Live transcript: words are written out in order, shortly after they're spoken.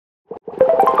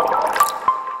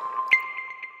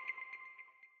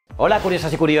Hola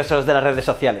curiosas y curiosos de las redes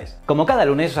sociales. Como cada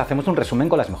lunes os hacemos un resumen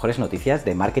con las mejores noticias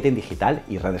de marketing digital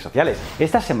y redes sociales.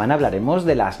 Esta semana hablaremos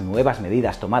de las nuevas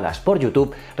medidas tomadas por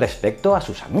YouTube respecto a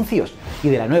sus anuncios y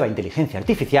de la nueva inteligencia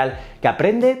artificial que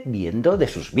aprende viendo de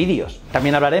sus vídeos.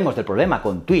 También hablaremos del problema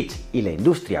con Twitch y la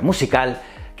industria musical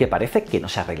que parece que no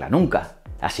se arregla nunca.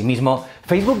 Asimismo,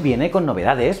 Facebook viene con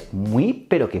novedades muy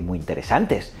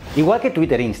interesantes, igual que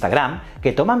Twitter e Instagram,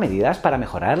 que toman medidas para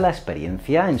mejorar la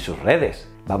experiencia en sus redes.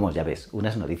 Vamos, ya ves,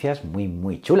 unas noticias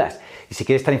muy chulas. Y si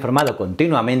quieres estar informado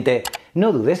continuamente,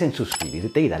 no dudes en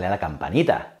suscribirte y darle a la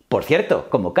campanita. Por cierto,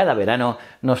 como cada verano,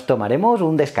 nos tomaremos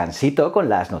un descansito con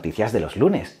las noticias de los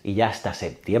lunes y ya hasta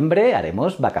septiembre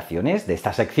haremos vacaciones de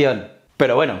esta sección.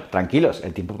 Pero bueno, tranquilos,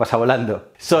 el tiempo pasa volando.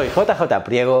 Soy JJ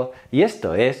Priego y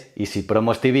esto es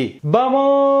Easypromos TV.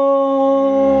 ¡Vamos!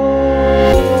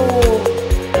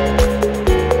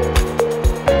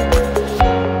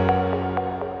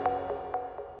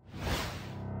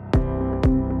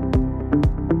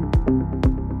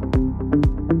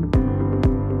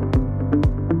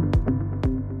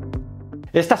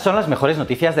 Estas son las mejores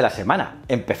noticias de la semana.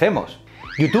 ¡Empecemos!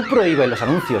 YouTube prohíbe los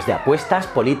anuncios de apuestas,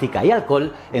 política y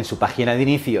alcohol en su página de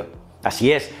inicio.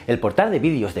 Así es, el portal de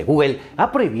vídeos de Google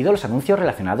ha prohibido los anuncios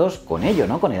relacionados con ello,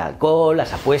 ¿no? Con el alcohol,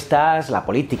 las apuestas, la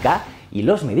política y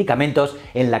los medicamentos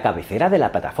en la cabecera de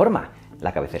la plataforma.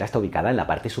 La cabecera está ubicada en la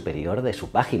parte superior de su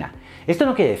página. Esto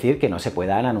no quiere decir que no se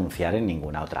puedan anunciar en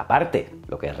ninguna otra parte,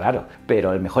 lo que es raro,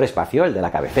 pero el mejor espacio, el de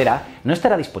la cabecera, no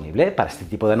estará disponible para este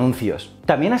tipo de anuncios.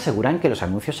 También aseguran que los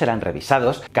anuncios serán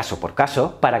revisados caso por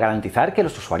caso para garantizar que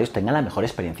los usuarios tengan la mejor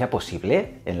experiencia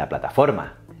posible en la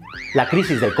plataforma. La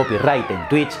crisis del copyright en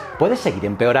Twitch puede seguir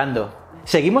empeorando.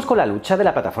 Seguimos con la lucha de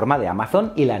la plataforma de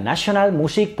Amazon y la National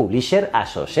Music Publisher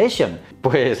Association,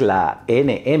 pues la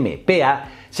NMPA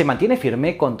se mantiene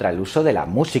firme contra el uso de la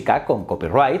música con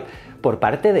copyright por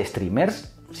parte de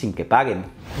streamers sin que paguen.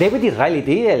 David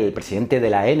Israelity, el presidente de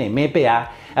la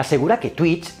NMPA, asegura que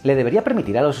Twitch le debería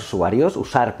permitir a los usuarios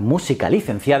usar música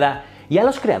licenciada y a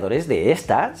los creadores de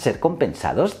esta ser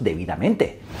compensados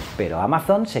debidamente. Pero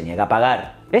Amazon se niega a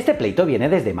pagar. Este pleito viene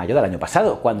desde mayo del año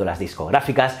pasado, cuando las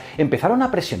discográficas empezaron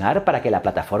a presionar para que la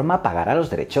plataforma pagara los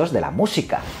derechos de la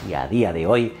música, y a día de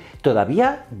hoy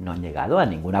todavía no han llegado a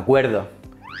ningún acuerdo.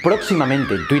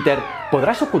 Próximamente en Twitter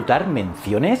podrás ocultar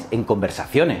menciones en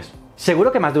conversaciones.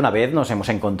 Seguro que más de una vez nos hemos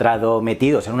encontrado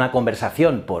metidos en una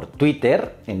conversación por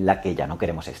Twitter en la que ya no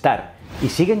queremos estar. Y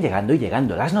siguen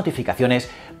llegando las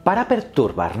notificaciones para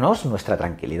perturbarnos nuestra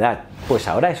tranquilidad. Pues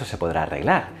ahora eso se podrá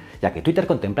arreglar, ya que Twitter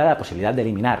contempla la posibilidad de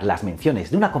eliminar las menciones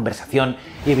de una conversación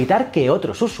y evitar que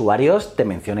otros usuarios te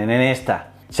mencionen en esta.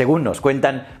 Según nos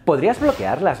cuentan, podrías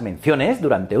bloquear las menciones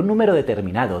durante un número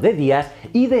determinado de días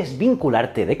y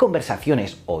desvincularte de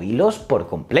conversaciones o hilos por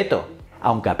completo.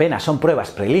 Aunque apenas son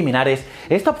pruebas preliminares,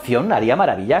 esta opción haría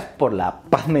maravillas por la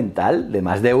paz mental de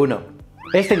más de uno.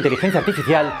 Esta inteligencia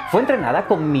artificial fue entrenada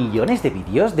con millones de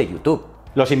vídeos de YouTube.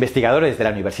 Los investigadores de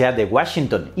la Universidad de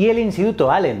Washington y el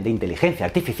Instituto Allen de Inteligencia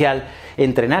Artificial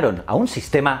entrenaron a un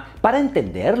sistema para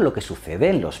entender lo que sucede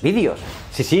en los vídeos.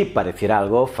 Sí, pareciera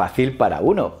algo fácil para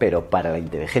uno, pero para la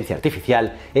inteligencia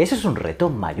artificial eso es un reto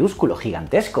mayúsculo,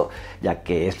 gigantesco, ya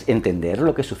que es entender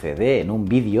lo que sucede en un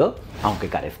vídeo, aunque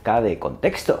carezca de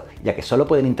contexto, ya que solo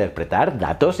pueden interpretar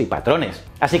datos y patrones.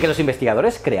 Así que los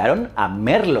investigadores crearon a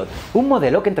Merlot, un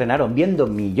modelo que entrenaron viendo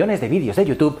millones de vídeos de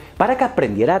YouTube para que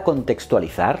aprendiera a contextualizar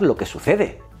lo que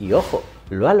sucede. Y ojo,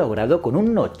 lo ha logrado con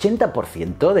un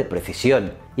 80% de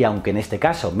precisión. Y aunque en este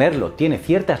caso Merlot tiene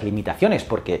ciertas limitaciones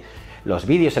porque los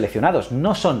vídeos seleccionados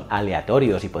no son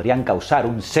aleatorios y podrían causar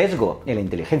un sesgo en la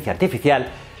inteligencia artificial,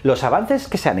 los avances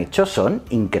que se han hecho son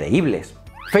increíbles.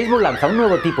 Facebook lanza un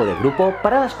nuevo tipo de grupo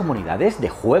para las comunidades de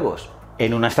juegos.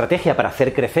 En una estrategia para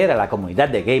hacer crecer a la comunidad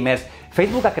de gamers,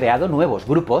 Facebook ha creado nuevos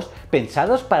grupos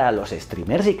pensados para los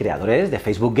streamers y creadores de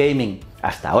Facebook Gaming.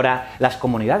 Hasta ahora, las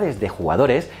comunidades de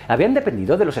jugadores habían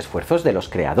dependido de los esfuerzos de los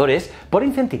creadores por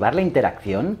incentivar la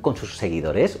interacción con sus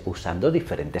seguidores usando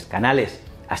diferentes canales.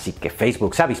 Así que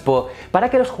Facebook se avispó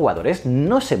para que los jugadores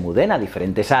no se muden a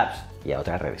diferentes apps y a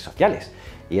otras redes sociales.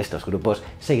 Y estos grupos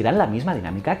seguirán la misma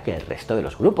dinámica que el resto de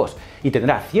los grupos y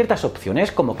tendrá ciertas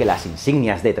opciones como que las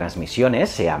insignias de transmisiones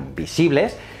sean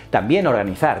visibles, también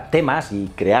organizar temas y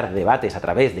crear debates a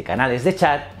través de canales de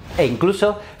chat, e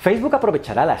incluso Facebook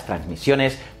aprovechará las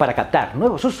transmisiones para captar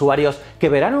nuevos usuarios que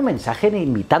verán un mensaje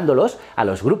invitándolos a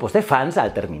los grupos de fans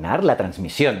al terminar la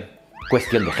transmisión.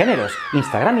 Cuestión de géneros,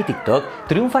 Instagram y TikTok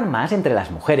triunfan más entre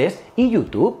las mujeres y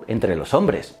YouTube entre los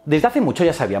hombres. Desde hace mucho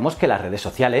ya sabíamos que las redes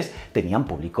sociales tenían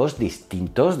públicos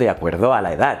distintos de acuerdo a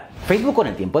la edad. Facebook con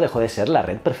el tiempo dejó de ser la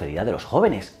red preferida de los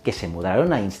jóvenes, que se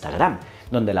mudaron a Instagram,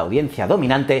 donde la audiencia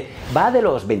dominante va de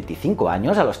los 25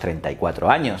 años a los 34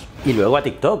 años. Y luego a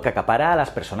TikTok, que acapara a las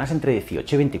personas entre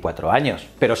 18 y 24 años.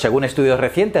 Pero según estudios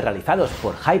recientes realizados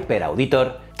por Hyper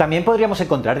Auditor, también podríamos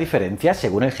encontrar diferencias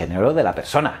según el género de la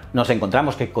persona. Nos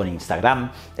encontramos que con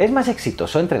Instagram es más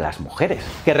exitoso entre las mujeres,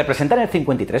 que representan el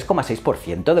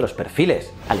 53,6% de los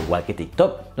perfiles, al igual que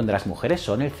TikTok, donde las mujeres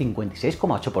son el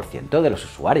 56,8% de los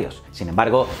usuarios. Sin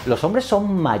embargo, los hombres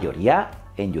son mayoría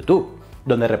en YouTube,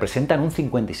 donde representan un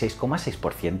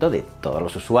 56,6% de todos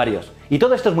los usuarios. Y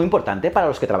todo esto es muy importante para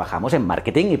los que trabajamos en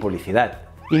marketing y publicidad.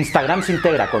 Instagram se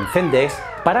integra con Zendesk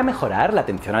para mejorar la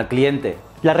atención al cliente.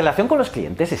 La relación con los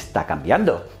clientes está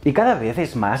cambiando y cada vez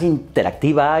es más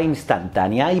interactiva,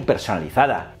 instantánea y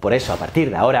personalizada. Por eso, a partir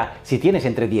de ahora, si tienes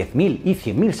entre 10.000 y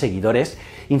 100.000 seguidores,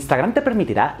 Instagram te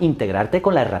permitirá integrarte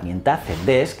con la herramienta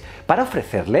Zendesk para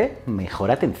ofrecerle mejor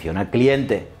atención al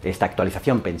cliente. Esta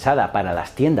actualización pensada para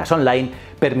las tiendas online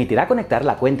permitirá conectar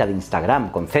la cuenta de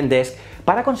Instagram con Zendesk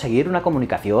para conseguir una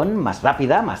comunicación más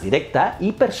rápida, más directa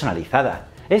y personalizada.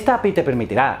 Esta API te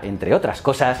permitirá, entre otras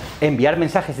cosas, enviar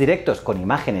mensajes directos con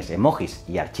imágenes, emojis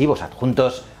y archivos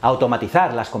adjuntos,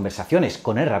 automatizar las conversaciones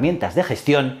con herramientas de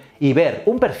gestión y ver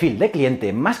un perfil de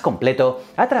cliente más completo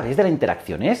a través de las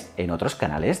interacciones en otros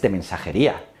canales de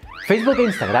mensajería. Facebook e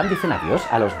Instagram dicen adiós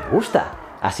a los me gusta.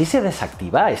 Así se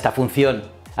desactiva esta función.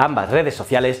 Ambas redes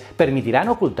sociales permitirán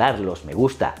ocultar los me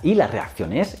gusta y las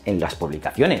reacciones en las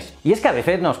publicaciones. Y es que a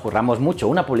veces nos curramos mucho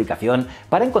una publicación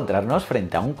para encontrarnos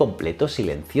frente a un completo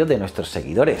silencio de nuestros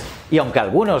seguidores. Y aunque a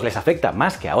algunos les afecta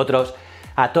más que a otros,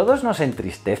 a todos nos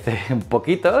entristece un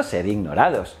poquito ser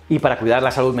ignorados. Y para cuidar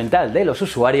la salud mental de los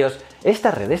usuarios,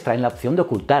 estas redes traen la opción de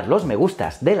ocultar los me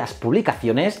gustas de las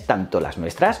publicaciones, tanto las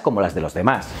nuestras como las de los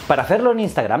demás. Para hacerlo en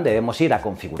Instagram debemos ir a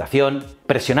configuración,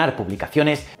 presionar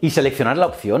publicaciones y seleccionar la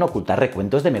opción ocultar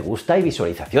recuentos de me gusta y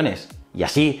visualizaciones. Y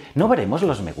así no veremos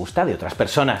los me gusta de otras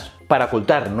personas. Para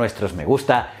ocultar nuestros me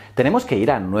gusta, tenemos que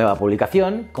ir a nueva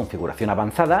publicación, configuración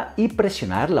avanzada y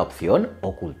presionar la opción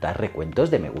ocultar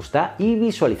recuentos de me gusta y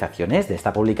visualizaciones de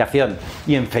esta publicación.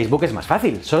 Y en Facebook es más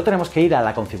fácil, solo tenemos que ir a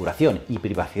la configuración y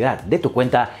privacidad de tu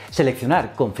cuenta,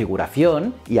 seleccionar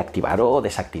configuración y activar o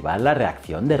desactivar la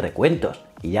reacción de recuentos.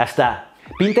 Y ya está.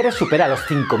 Pinterest supera los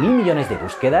 5.000 millones de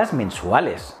búsquedas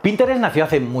mensuales. Pinterest nació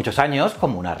hace muchos años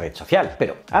como una red social,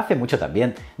 pero hace mucho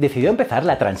también decidió empezar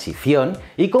la transición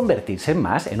y convertirse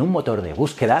más en un motor de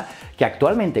búsqueda que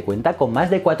actualmente cuenta con más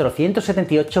de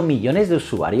 478 millones de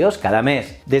usuarios cada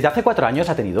mes. Desde hace 4 años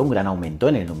ha tenido un gran aumento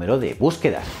en el número de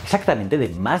búsquedas, exactamente de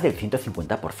más del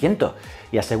 150%,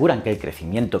 y aseguran que el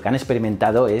crecimiento que han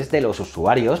experimentado es de los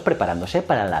usuarios preparándose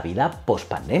para la vida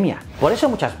post-pandemia. Por eso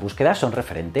muchas búsquedas son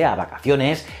referente a vacaciones,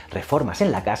 reformas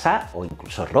en la casa o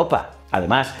incluso ropa.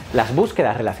 Además, las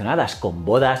búsquedas relacionadas con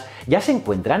bodas ya se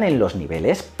encuentran en los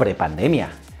niveles prepandemia.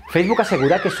 Facebook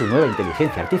asegura que su nueva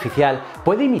inteligencia artificial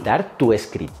puede imitar tu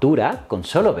escritura con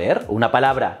solo ver una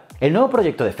palabra. El nuevo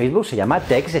proyecto de Facebook se llama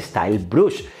Text Style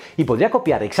Brush y podría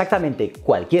copiar exactamente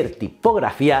cualquier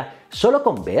tipografía solo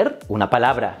con ver una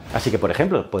palabra. Así que, por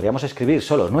ejemplo, podríamos escribir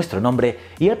solo nuestro nombre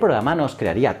y el programa nos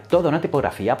crearía toda una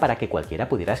tipografía para que cualquiera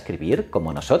pudiera escribir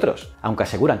como nosotros. Aunque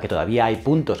aseguran que todavía hay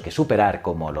puntos que superar,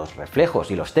 como los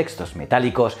reflejos y los textos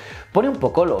metálicos, pone un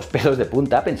poco los pelos de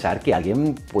punta pensar que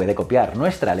alguien puede copiar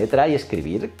nuestra letra y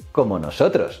escribir como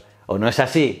nosotros. ¿O no es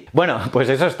así? Bueno, pues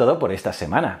eso es todo por esta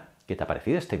semana. ¿Qué te ha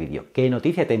parecido este vídeo? ¿Qué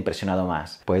noticia te ha impresionado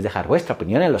más? Puedes dejar vuestra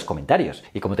opinión en los comentarios.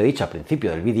 Y como te he dicho al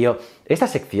principio del vídeo, esta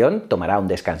sección tomará un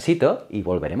descansito y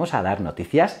volveremos a dar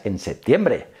noticias en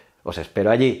septiembre. Os espero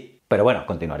allí. Pero bueno,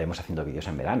 continuaremos haciendo vídeos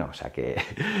en verano, o sea que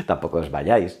tampoco os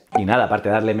vayáis. Y nada, aparte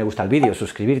de darle me gusta al vídeo,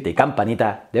 suscribirte y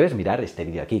campanita, debes mirar este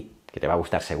vídeo aquí, que te va a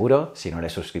gustar seguro. Si no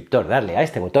eres suscriptor, darle a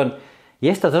este botón. Y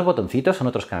estos dos botoncitos son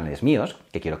otros canales míos,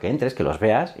 que quiero que entres, que los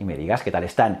veas y me digas qué tal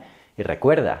están. Y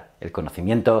recuerda, el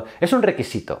conocimiento es un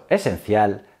requisito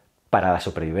esencial para la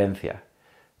supervivencia.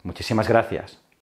 Muchísimas gracias.